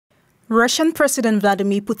Russian President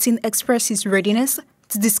Vladimir Putin expressed his readiness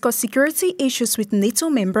to discuss security issues with NATO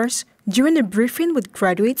members during a briefing with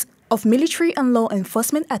graduates of military and law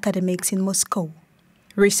enforcement academics in Moscow.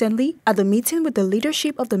 Recently, at a meeting with the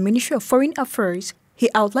leadership of the Ministry of Foreign Affairs, he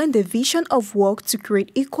outlined the vision of work to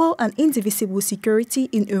create equal and indivisible security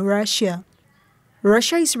in Eurasia.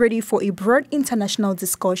 Russia is ready for a broad international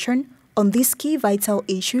discussion on these key vital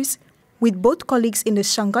issues with both colleagues in the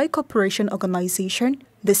Shanghai Cooperation Organization,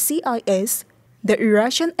 the CIS, the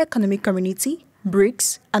Eurasian Economic Community,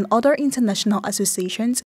 BRICS, and other international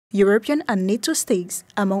associations, European and NATO states,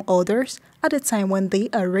 among others, at a time when they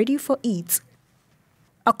are ready for it.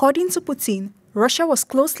 According to Putin, Russia was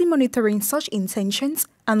closely monitoring such intentions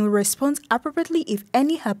and will respond appropriately if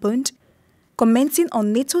any happened, commenting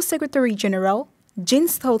on NATO Secretary-General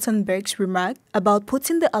Jens Stoltenberg's remark about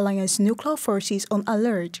putting the alliance's nuclear forces on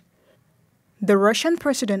alert. The Russian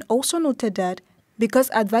president also noted that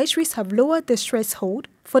because advisories have lowered the threshold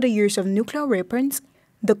for the use of nuclear weapons,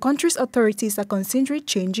 the country's authorities are considering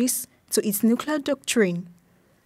changes to its nuclear doctrine.